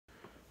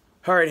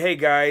All right, hey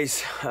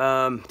guys. So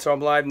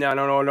I'm live now. I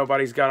don't know if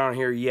nobody's got on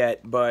here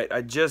yet, but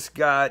I just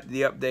got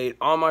the update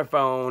on my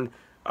phone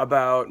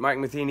about Mike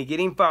Matheny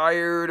getting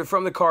fired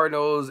from the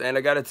Cardinals, and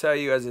I got to tell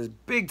you, as a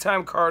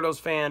big-time Cardinals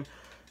fan,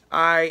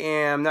 I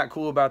am not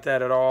cool about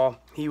that at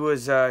all.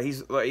 He's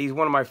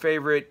one of my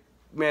favorite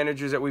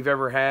managers that we've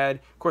ever had.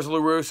 Of course, La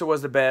Russa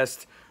was the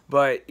best,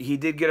 but he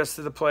did get us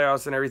to the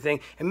playoffs and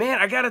everything. And man,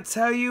 I got to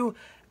tell you,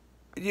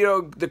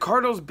 the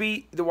Cardinals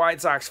beat the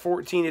White Sox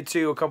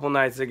 14-2 a couple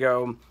nights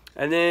ago.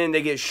 And then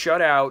they get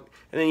shut out.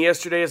 And then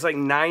yesterday it's like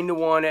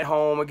 9-1 at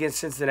home against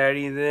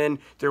Cincinnati. And then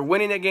they're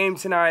winning that game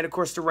tonight. Of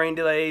course, the rain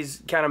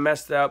delays kind of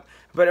messed up.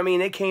 But, I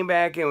mean, they came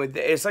back, and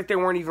it's like they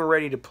weren't even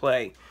ready to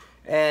play.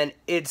 And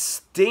it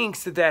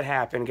stinks that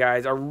happened,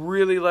 guys. I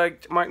really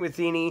liked Mike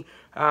Matheny.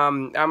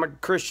 I'm a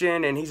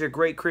Christian, and he's a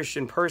great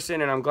Christian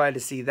person, and I'm glad to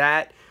see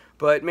that.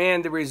 But,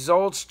 man, the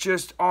results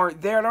just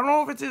aren't there. And I don't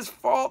know if it's his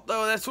fault,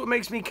 though. That's what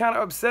makes me kind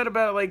of upset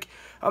about it. Like,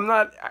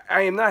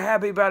 I am not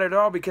happy about it at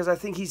all because I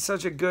think he's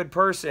such a good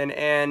person.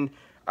 And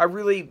I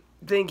really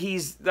think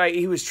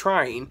he was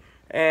trying.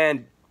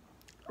 And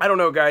I don't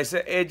know, guys.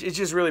 It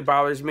just really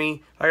bothers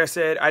me. Like I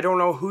said, I don't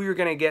know who you're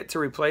going to get to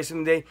replace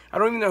him. I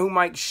don't even know who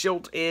Mike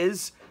Schilt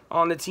is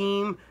on the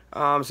team.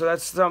 So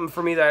that's something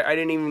for me that I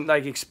didn't even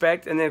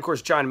expect. And then, of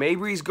course, John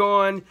Mabry's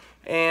gone.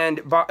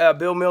 And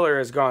Bill Miller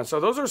is gone. So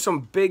those are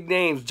some big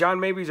names.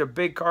 John Mabry's a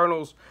big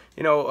Cardinals,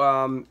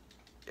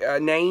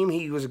 name.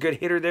 He was a good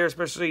hitter there,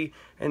 especially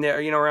in the,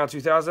 around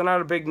 2000.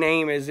 Not a big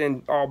name as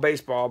in all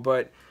baseball,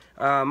 but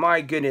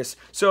my goodness.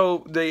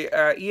 So the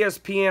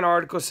ESPN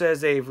article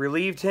says they've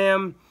relieved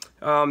him.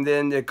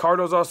 Then the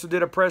Cardinals also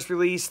did a press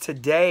release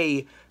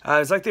today.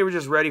 It's like they were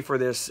just ready for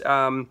this.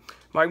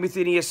 Mike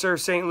Matheny has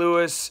served St.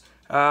 Louis.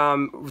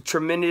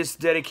 Tremendous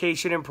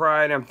dedication and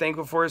pride. I'm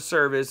thankful for his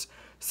service,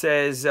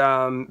 says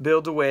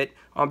Bill DeWitt.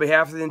 On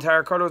behalf of the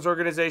entire Cardinals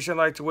organization,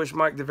 I'd like to wish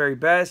Mike the very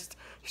best.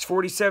 He's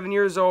 47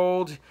 years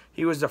old.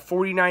 He was the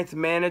 49th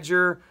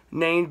manager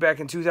named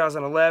back in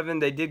 2011.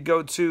 They did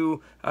go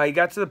to, he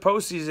got to the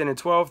postseason in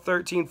 12,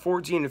 13,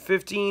 14, and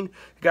 15.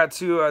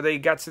 They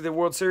got to the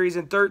World Series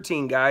in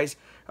 13, guys.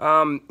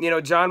 John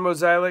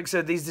Mozeliak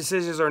said these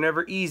decisions are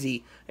never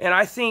easy. And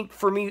I think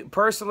for me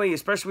personally,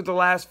 especially with the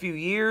last few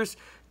years,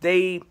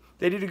 they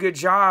did a good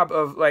job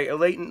of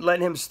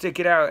letting him stick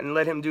it out and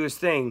let him do his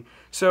thing.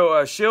 So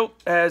Schilt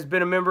has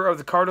been a member of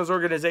the Cardinals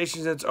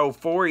organization since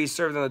 2004. He's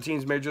served on the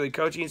team's major league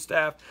coaching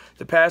staff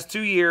the past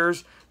 2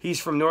 years. He's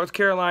from North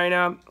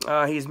Carolina.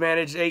 He's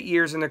managed 8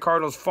 years in the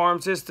Cardinals farm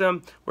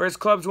system, where his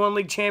clubs won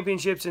league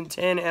championships in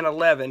 10 and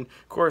 11.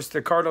 Of course,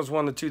 the Cardinals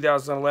won the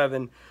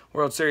 2011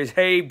 World Series.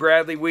 Hey,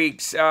 Bradley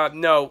Weeks.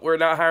 No, we're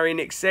not hiring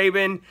Nick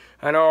Saban.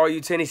 I know all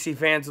you Tennessee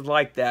fans would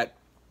like that.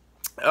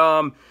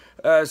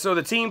 So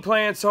the team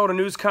plans to hold a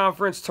news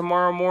conference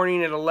tomorrow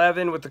morning at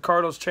 11 with the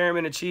Cardinals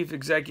chairman and chief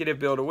executive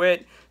Bill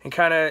DeWitt and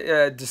kind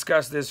of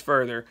discuss this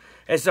further.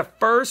 It's the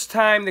first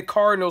time the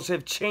Cardinals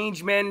have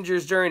changed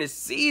managers during a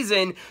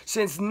season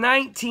since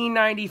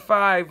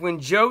 1995 when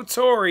Joe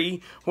Torre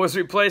was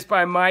replaced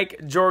by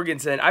Mike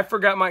Jorgensen. I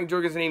forgot Mike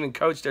Jorgensen even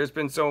coached there. It's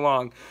been so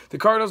long. The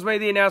Cardinals made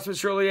the announcement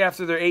shortly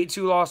after their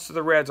 8-2 loss to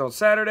the Reds on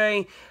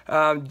Saturday.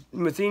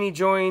 Matheny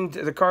joined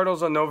the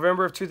Cardinals in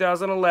November of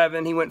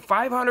 2011. He went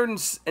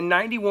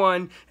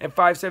 591 and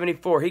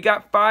 574. He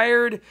got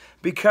fired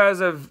because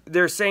of,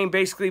 they're saying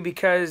basically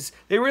because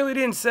they really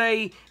didn't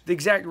say the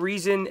exact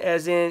reason,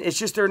 as in it's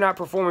just they're not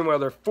performing well.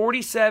 They're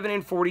 47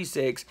 and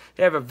 46.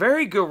 They have a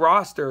very good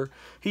roster.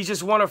 He's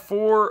just one of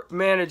 4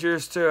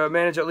 managers to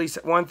manage at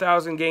least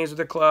 1,000 games with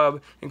the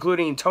club,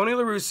 including Tony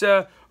La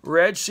Russa,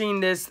 Red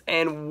Sheenless,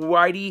 and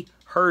Whitey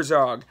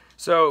Herzog.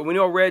 So we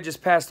know Red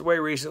just passed away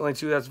recently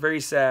too. That's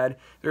very sad.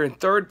 They're in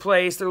 3rd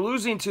place. They're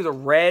losing to the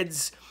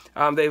Reds.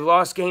 They've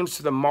lost games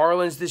to the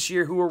Marlins this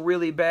year, who are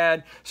really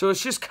bad. So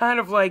it's just kind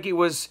of like it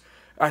was,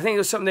 I think it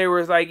was something they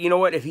were like, you know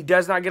what, if he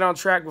does not get on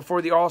track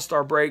before the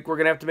All-Star break, we're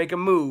going to have to make a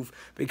move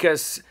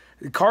because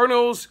the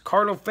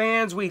Cardinal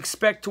fans, we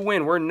expect to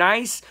win. We're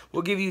nice.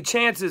 We'll give you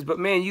chances, but,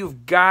 man,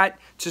 you've got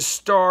to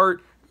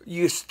start.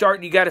 You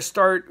got to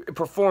start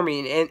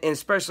performing, and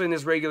especially in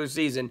this regular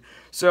season.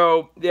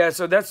 So, yeah,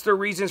 so that's the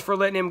reasons for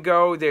letting him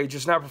go. They're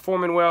just not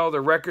performing well.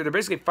 Their record, they're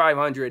basically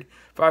 500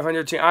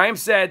 team. I am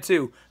sad,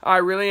 too. I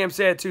really am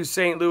sad, too,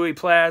 St. Louis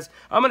Plaz.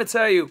 I'm going to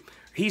tell you,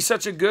 he's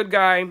such a good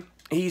guy.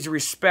 He's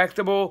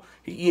respectable.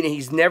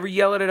 He's never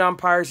yelling at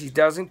umpires. He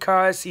doesn't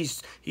cuss.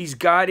 He's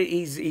got it.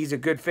 He's a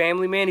good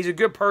family man. He's a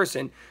good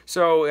person.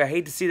 So I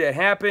hate to see that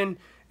happen,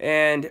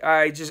 and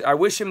I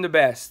wish him the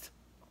best.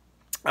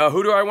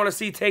 Who do I want to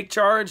see take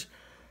charge?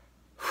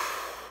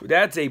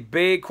 That's a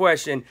big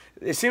question.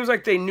 It seems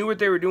like they knew what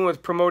they were doing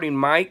with promoting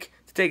Mike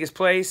to take his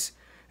place,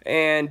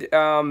 and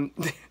now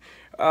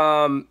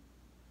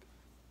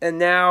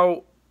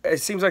it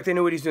seems like they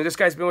knew what he's doing. This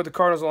guy's been with the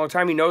Cardinals a long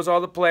time. He knows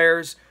all the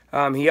players.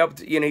 He helped.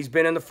 He's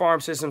been in the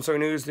farm system, so he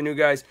knows the new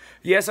guys.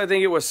 Yes, I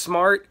think it was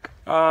smart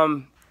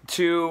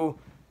to.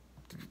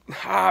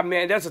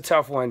 Man, that's a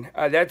tough one.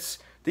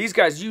 these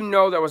guys, you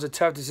know that was a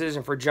tough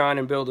decision for John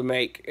and Bill to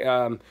make,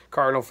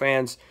 Cardinal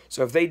fans.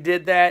 So if they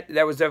did that,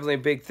 that was definitely a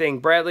big thing.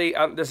 Bradley,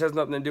 this has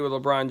nothing to do with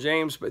LeBron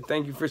James, but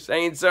thank you for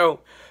saying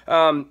so.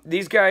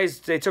 These guys,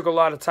 they took a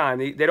lot of time.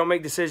 They don't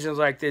make decisions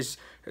like this.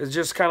 It's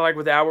just kind of like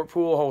with the Albert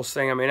Pujols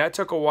thing. I mean, that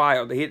took a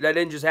while. That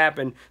didn't just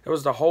happen. That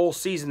was the whole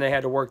season they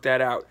had to work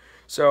that out.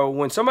 So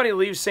when somebody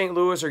leaves St.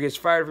 Louis or gets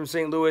fired from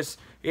St. Louis,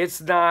 it's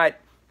not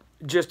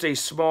just a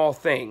small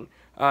thing.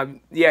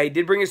 Yeah, he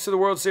did bring us to the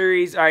World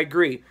Series. I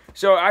agree.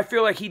 So I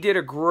feel like he did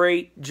a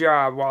great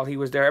job while he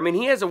was there. I mean,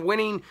 he has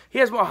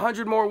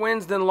 100 more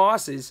wins than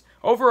losses.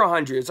 Over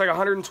 100. It's like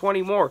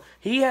 120 more.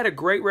 He had a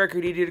great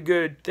record. He did a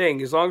good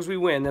thing. As long as we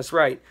win, that's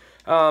right.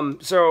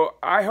 So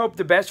I hope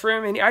the best for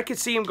him. And I could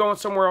see him going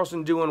somewhere else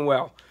and doing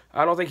well.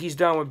 I don't think he's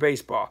done with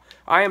baseball.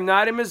 I am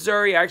not in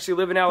Missouri. I actually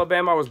live in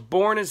Alabama. I was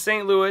born in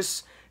St.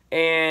 Louis.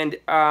 And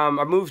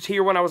I moved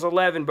here when I was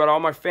 11, but all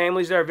my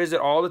family's there. I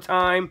visit all the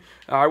time.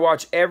 I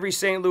watch every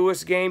St.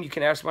 Louis game. You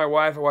can ask my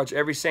wife. I watch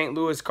every St.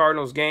 Louis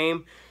Cardinals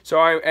game.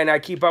 So I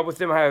keep up with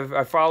them.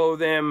 I follow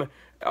them,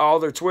 all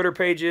their Twitter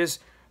pages.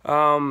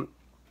 I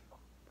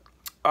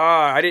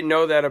didn't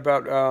know that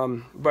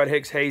about Bud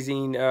Hicks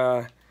hazing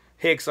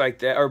Hicks like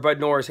that, or Bud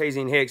Norris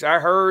hazing Hicks. I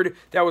heard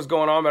that was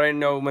going on, but I didn't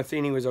know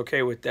Matheny was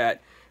okay with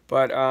that.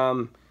 But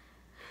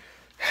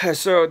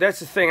so that's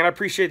the thing, and I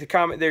appreciate the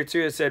comment there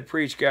too that said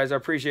preach, guys. I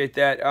appreciate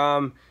that.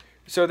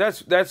 So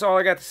that's all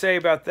I got to say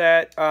about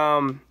that.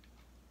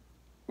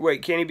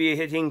 Wait, can he be a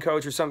hitting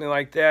coach or something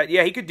like that?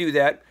 Yeah, he could do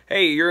that.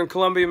 Hey, you're in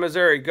Columbia,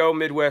 Missouri. Go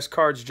Midwest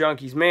Cards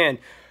Junkies. Man,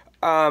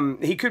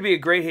 he could be a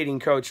great hitting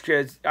coach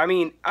because, I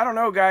mean, I don't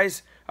know,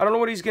 guys. I don't know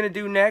what he's going to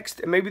do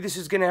next. Maybe this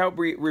is going to help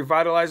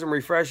revitalize him,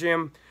 refresh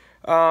him.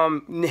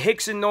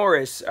 Hicks and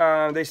Norris,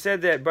 they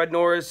said that Bud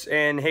Norris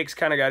and Hicks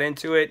kind of got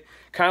into it.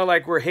 Kind of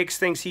like where Hicks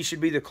thinks he should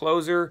be the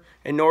closer,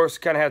 and Norris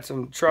kind of had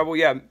some trouble.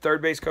 Yeah,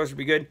 third base coach would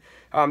be good.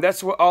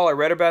 That's all I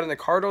read about it, and the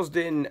Cardinals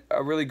didn't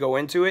really go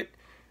into it.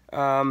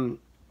 I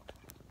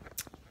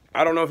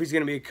don't know if he's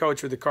going to be a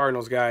coach with the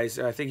Cardinals, guys.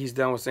 I think he's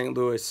done with St.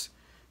 Louis.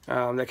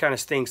 That kind of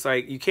stinks.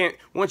 Like, you can't,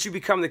 once you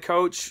become the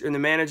coach and the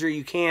manager,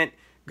 you can't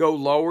go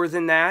lower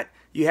than that.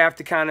 You have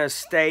to kind of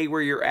stay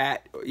where you're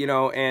at, you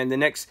know, and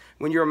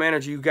when you're a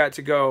manager, you got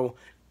to go,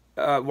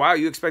 wow,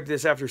 you expected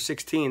this after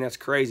 16. That's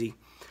crazy.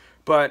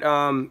 But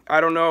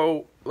I don't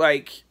know,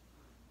 like,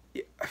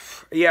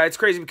 yeah, it's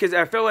crazy because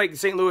I feel like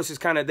St. Louis is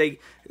kind of, they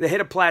hit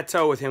a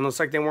plateau with him. Looks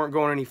like they weren't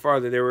going any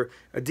farther. They were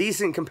a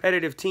decent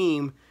competitive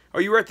team. Oh,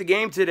 you were at the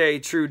game today,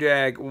 True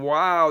Drag.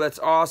 Wow, that's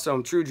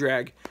awesome, True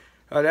Drag.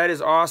 That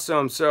is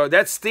awesome. So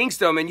that stinks,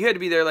 though, man. You had to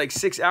be there like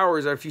 6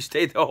 hours if you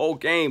stayed the whole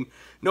game.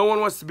 No one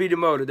wants to be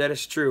demoted. That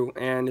is true,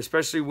 and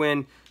especially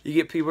when you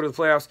get people to the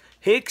playoffs.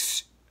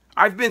 Hicks,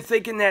 I've been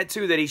thinking that,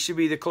 too, that he should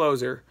be the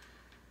closer.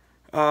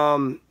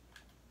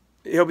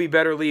 He'll be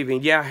better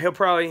leaving. Yeah,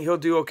 he'll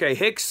do okay.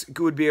 Hicks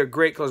would be a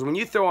great closer. When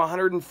you throw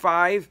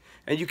 105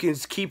 and you can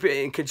keep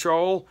it in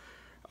control,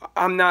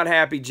 I'm not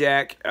happy,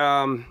 Jack.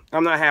 I'm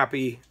not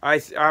happy.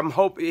 I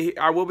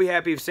will be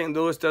happy if St.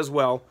 Louis does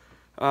well.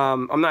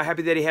 I'm not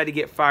happy that he had to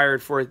get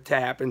fired for it to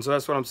happen, so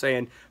that's what I'm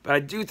saying. But I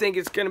do think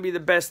it's going to be the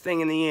best thing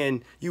in the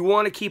end. You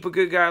want to keep a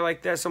good guy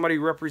like that, somebody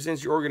who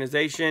represents your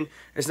organization.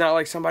 It's not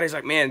like somebody's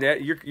like, man,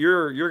 that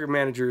your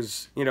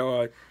manager's, you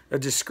know, a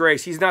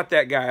disgrace. He's not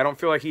that guy. I don't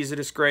feel like he's a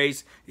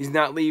disgrace. He's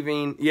not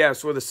leaving,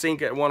 yes, with a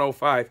sink at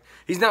 105.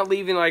 He's not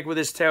leaving like with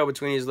his tail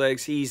between his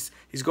legs. He's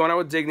going out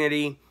with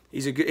dignity.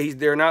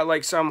 They're not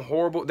like some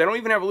horrible. They don't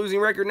even have a losing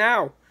record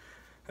now.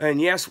 And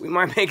yes, we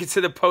might make it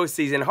to the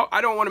postseason.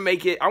 I don't want to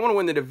make it. I want to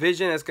win the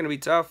division. That's going to be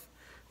tough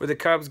with the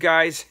Cubs,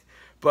 guys.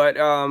 But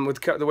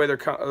with the way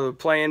they're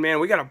playing,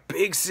 man, we got a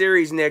big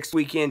series next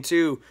weekend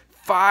too.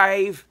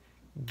 5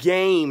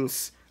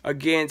 games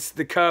against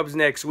the Cubs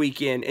next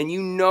weekend. And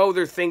you know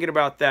they're thinking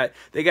about that.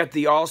 They got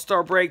the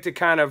All-Star break to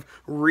kind of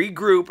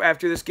regroup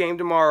after this game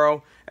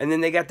tomorrow. And then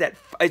they got that.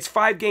 It's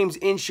 5 games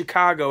in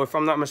Chicago, if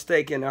I'm not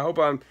mistaken. I hope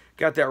I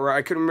got that right.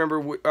 I couldn't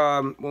remember when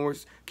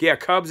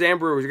Cubs and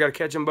Brewers. You got to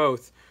catch them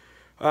both.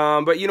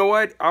 But you know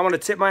what? I want to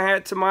tip my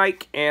hat to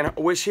Mike and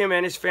wish him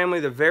and his family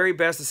the very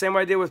best. The same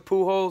way I did with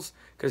Pujols,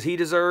 because he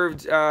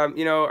deserved,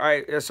 you know,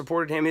 I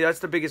supported him. That's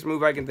the biggest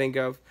move I can think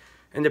of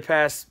in the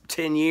past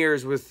 10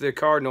 years with the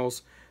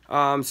Cardinals.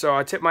 So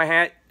I tip my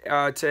hat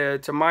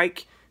to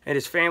Mike and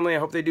his family. I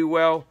hope they do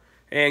well.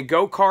 And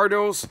go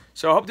Cardinals.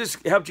 So I hope this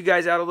helped you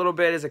guys out a little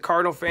bit. As a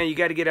Cardinal fan, you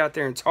got to get out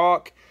there and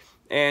talk.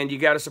 And you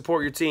got to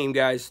support your team,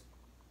 guys.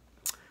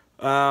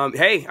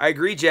 Hey, I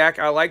agree, Jack.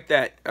 I like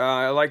that.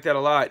 I like that a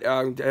lot.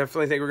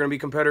 Definitely think we're going to be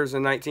competitors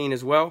in 19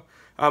 as well.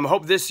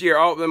 Hope this year,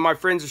 my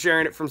friends are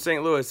sharing it from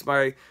St. Louis,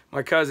 my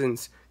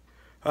cousins.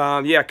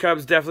 Yeah,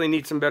 Cubs definitely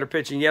need some better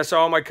pitching. Yes,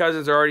 all my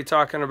cousins are already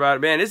talking about it.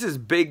 Man, this is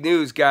big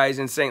news, guys,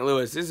 in St.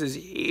 Louis. This is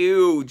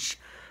huge.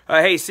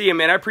 Hey, see you,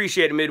 man. I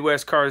appreciate it,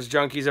 Midwest Cars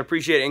Junkies. I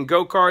appreciate it. And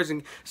go Cars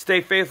and stay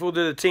faithful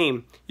to the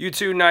team. You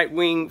too,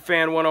 Nightwing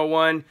Fan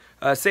 101.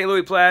 St.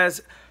 Louis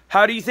Plaz,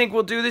 how do you think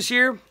we'll do this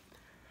year?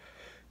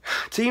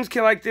 teams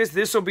can like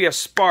this will be a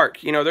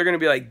spark. You know, they're going to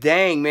be like,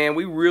 dang, man,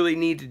 we really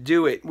need to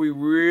do it. We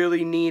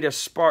really need a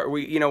spark.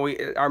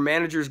 Our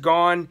manager's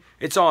gone.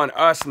 It's on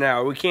us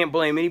now. We can't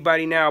blame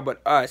anybody now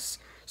but us.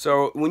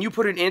 So when you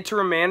put an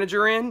interim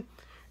manager in,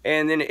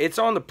 and then it's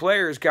on the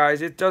players,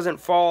 guys. It doesn't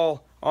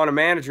fall on a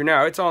manager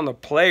now. It's on the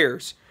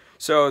players.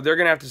 So they're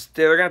gonna have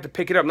to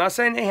pick it up. Not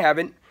saying they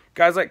haven't.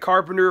 Guys like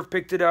Carpenter have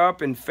picked it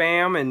up, and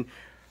Pham and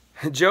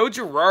Joe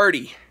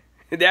Girardi.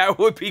 That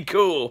would be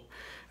cool.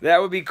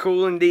 That would be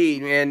cool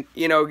indeed, man.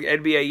 You know,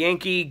 it'd be a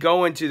Yankee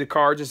going to the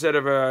Cards instead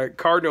of a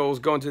Cardinals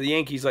going to the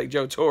Yankees like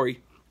Joe Torre.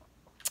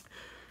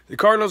 The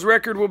Cardinals'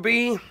 record will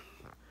be,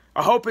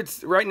 I hope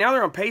it's, right now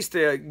they're on pace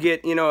to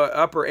get, you know,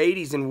 upper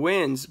 80s in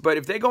wins. But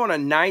if they go on a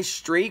nice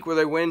streak where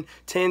they win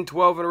 10,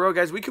 12 in a row,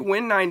 guys, we could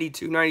win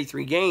 92,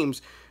 93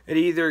 games and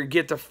either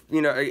get the,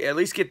 you know, at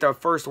least get the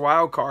first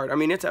wild card. I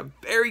mean, it's a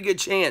very good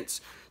chance.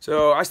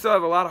 So I still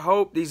have a lot of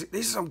hope. These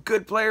are some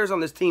good players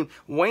on this team.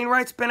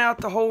 Wainwright's been out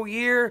the whole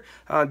year.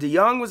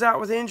 DeYoung was out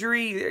with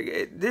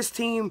injury. This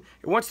team,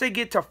 once they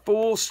get to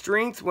full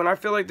strength, when I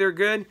feel like they're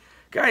good,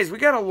 guys, we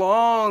got a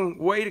long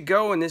way to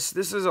go, and this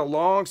is a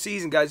long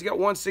season, guys. You got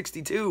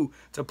 162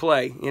 to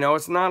play. You know,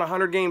 it's not a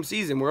 100-game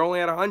season. We're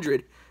only at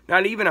 100,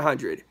 not even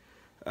 100.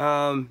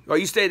 Well,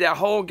 you stayed that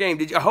whole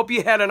game. I hope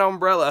you had an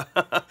umbrella,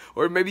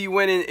 or maybe you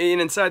went in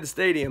inside the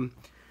stadium.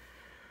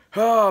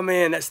 Oh,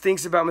 man, that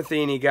stinks about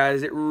Matheny,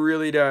 guys. It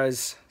really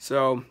does.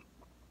 So,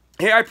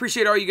 hey, I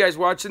appreciate all you guys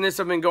watching this.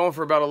 I've been going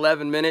for about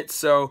 11 minutes,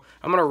 so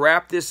I'm going to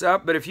wrap this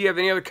up. But if you have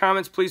any other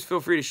comments, please feel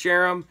free to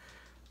share them.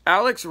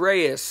 Alex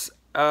Reyes,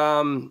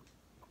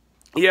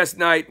 yes,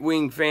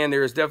 Nightwing fan,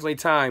 there is definitely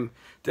time.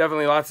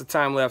 Definitely lots of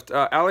time left.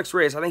 Alex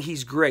Reyes, I think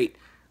he's great.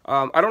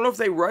 I don't know if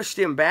they rushed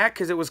him back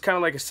because it was kind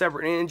of like a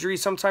separate injury.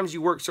 Sometimes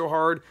you work so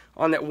hard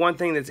on that one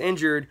thing that's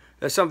injured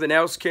that something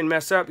else can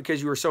mess up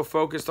because you were so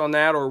focused on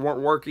that or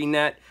weren't working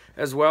that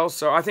as well.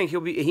 So I think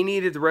he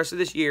needed the rest of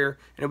this year,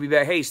 and he'll be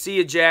back. Hey, see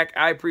you, Jack.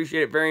 I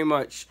appreciate it very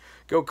much.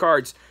 Go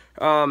Cards.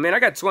 Man, I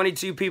got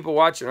 22 people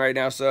watching right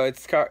now, so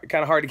it's kind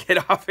of hard to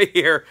get off of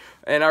here.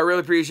 And I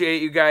really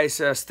appreciate you guys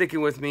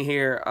sticking with me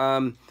here.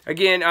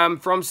 Again, I'm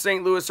from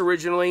St. Louis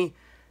originally.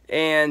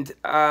 And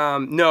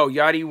no,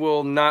 Yachty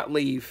will not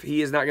leave.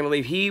 He is not going to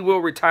leave. He will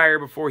retire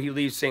before he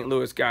leaves St.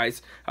 Louis,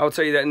 guys. I will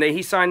tell you that. And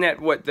he signed that,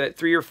 that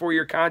 3 or 4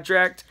 year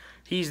contract.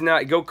 He's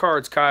not. Go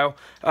Cards, Kyle.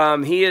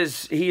 He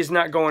is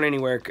not going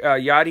anywhere.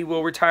 Yachty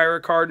will retire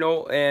a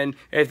Cardinal. And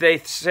if they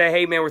say,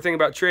 hey, man, we're thinking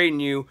about trading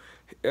you,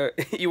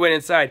 you went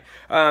inside.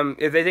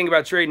 If they think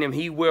about trading him,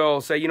 he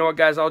will say, you know what,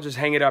 guys, I'll just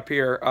hang it up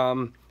here.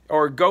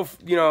 Or go,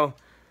 you know,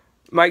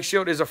 Mike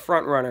Schilt is a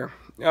front runner.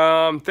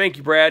 Thank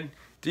you, Brad.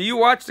 Do you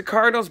watch the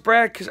Cardinals,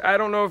 Brad? Because I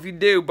don't know if you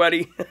do,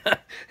 buddy.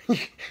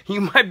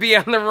 You might be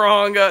on the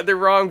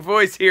wrong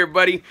voice here,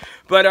 buddy.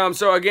 But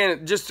so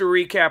again, just to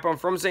recap, I'm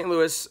from St.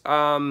 Louis.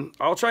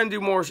 I'll try and do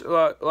more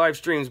live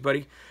streams,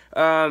 buddy.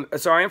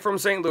 So I am from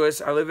St.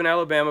 Louis. I live in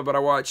Alabama, but I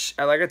watch,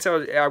 like I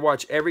tell you, I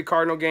watch every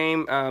Cardinal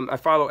game. I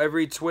follow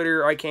every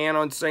Twitter I can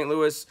on St.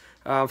 Louis.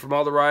 From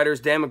all the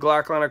writers. Dan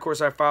McLaughlin, of course,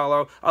 I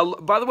follow.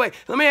 By the way,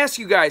 let me ask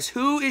you guys,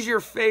 who is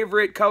your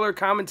favorite color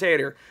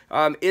commentator?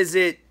 Is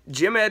it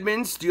Jim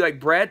Edmonds? Do you like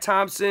Brad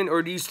Thompson?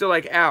 Or do you still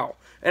like Al?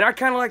 And I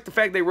kind of like the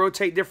fact they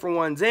rotate different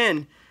ones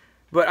in.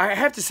 But I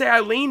have to say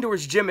I lean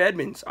towards Jim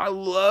Edmonds. I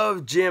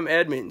love Jim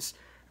Edmonds.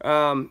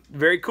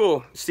 Very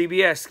cool.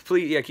 CBS,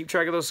 please, yeah, keep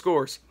track of those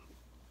scores.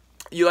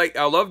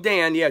 I love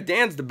Dan. Yeah,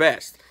 Dan's the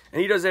best. And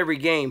he does every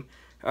game.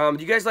 Do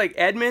you guys like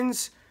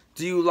Edmonds?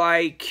 Do you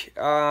like,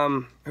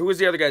 who was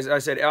the other guys? I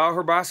said Al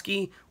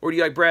Hrabosky, or do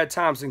you like Brad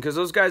Thompson? Because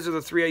those guys are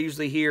the 3 I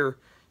usually hear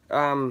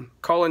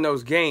calling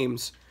those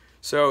games.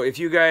 So if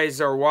you guys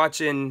are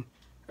watching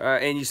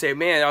and you say,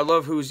 man, I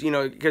love who's, you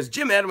know, because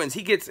Jim Edmonds,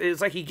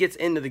 it's like he gets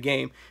into the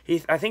game.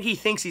 I think he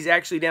thinks he's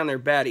actually down there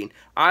batting.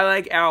 I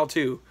like Al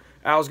too.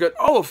 Al's good.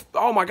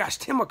 Oh my gosh,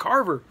 Tim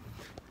McCarver.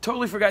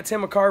 Totally forgot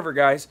Tim McCarver,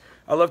 guys.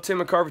 I love Tim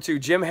McCarver too.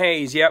 Jim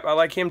Hayes, yep, I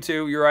like him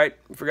too. You're right.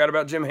 Forgot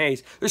about Jim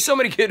Hayes. There's so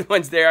many good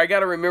ones there. I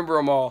got to remember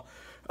them all.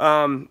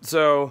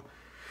 So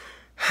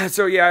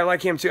yeah, I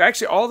like him too.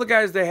 Actually, all the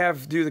guys they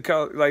have do the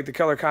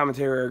color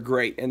commentary are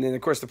great. And then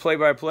of course the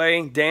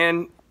play-by-play.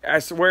 Dan, I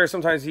swear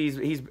sometimes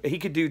he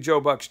could do Joe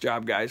Buck's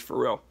job, guys, for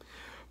real.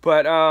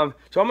 But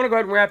so I'm gonna go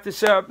ahead and wrap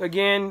this up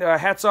again.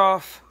 Hats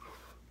off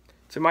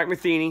to Mike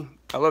Matheny.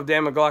 I love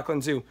Dan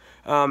McLaughlin too.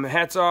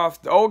 Hats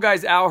off. The old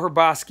guy's Al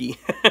Hrabosky.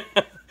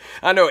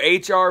 I know,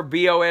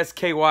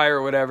 H-R-B-O-S-K-Y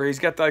or whatever. He's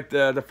got like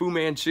the Fu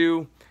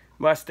Manchu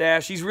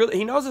mustache.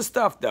 He knows his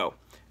stuff though.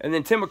 And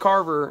then Tim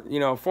McCarver, you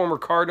know, former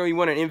Cardinal, he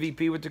won an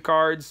MVP with the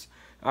Cards.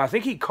 I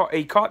think he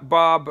caught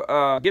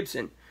Bob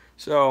Gibson.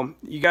 So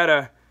you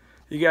gotta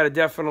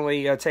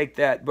definitely take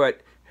that.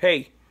 But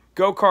hey,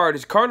 go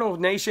Cards! Cardinal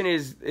Nation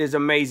is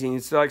amazing.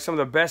 It's like some of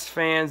the best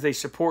fans. They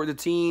support the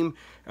team.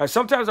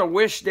 Sometimes I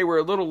wish they were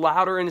a little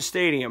louder in the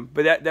stadium,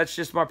 but that's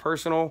just my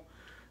personal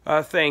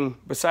thing.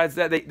 Besides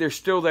that, they're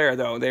still there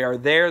though. They are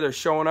there. They're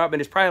showing up,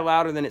 and it's probably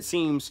louder than it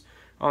seems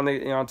on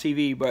on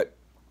TV. But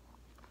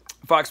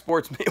Fox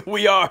Sports,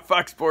 we are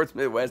Fox Sports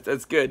Midwest.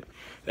 That's good.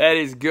 That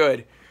is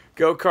good.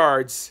 Go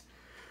Cards.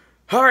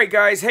 All right,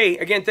 guys. Hey,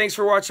 again, thanks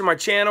for watching my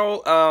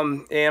channel,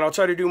 and I'll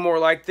try to do more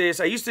like this.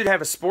 I used to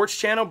have a sports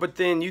channel, but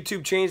then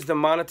YouTube changed the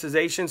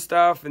monetization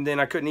stuff, and then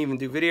I couldn't even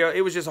do video.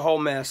 It was just a whole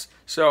mess.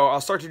 So I'll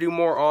start to do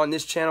more on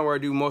this channel where I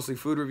do mostly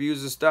food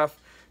reviews and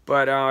stuff.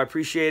 But I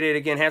appreciate it.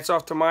 Again, hats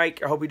off to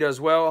Mike. I hope he does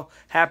well.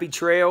 Happy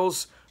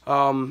trails.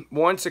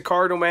 Once a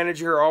Cardinal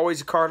manager, always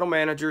a Cardinal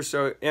manager.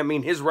 So, I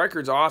mean, his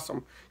record's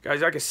awesome.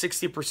 Guys, like a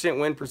 60%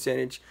 win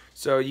percentage.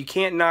 So you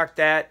can't knock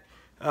that.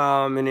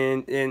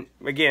 And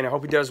again, I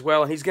hope he does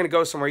well, and he's going to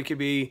go somewhere. He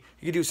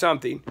could do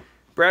something.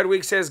 Brad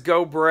Week says,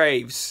 go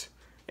Braves.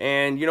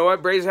 And you know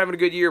what? Braves are having a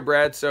good year,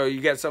 Brad, so you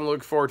got something to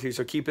look forward to,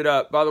 so keep it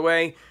up. By the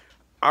way,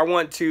 I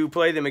want to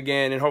play them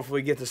again and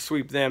hopefully get to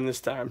sweep them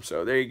this time,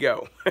 so there you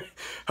go. All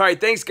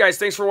right, thanks, guys.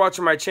 Thanks for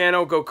watching my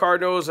channel. Go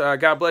Cardinals.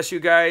 God bless you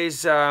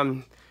guys.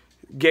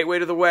 Gateway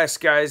to the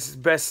West, guys.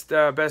 Best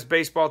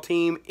baseball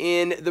team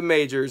in the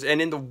majors and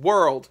in the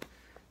world.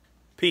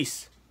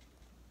 Peace.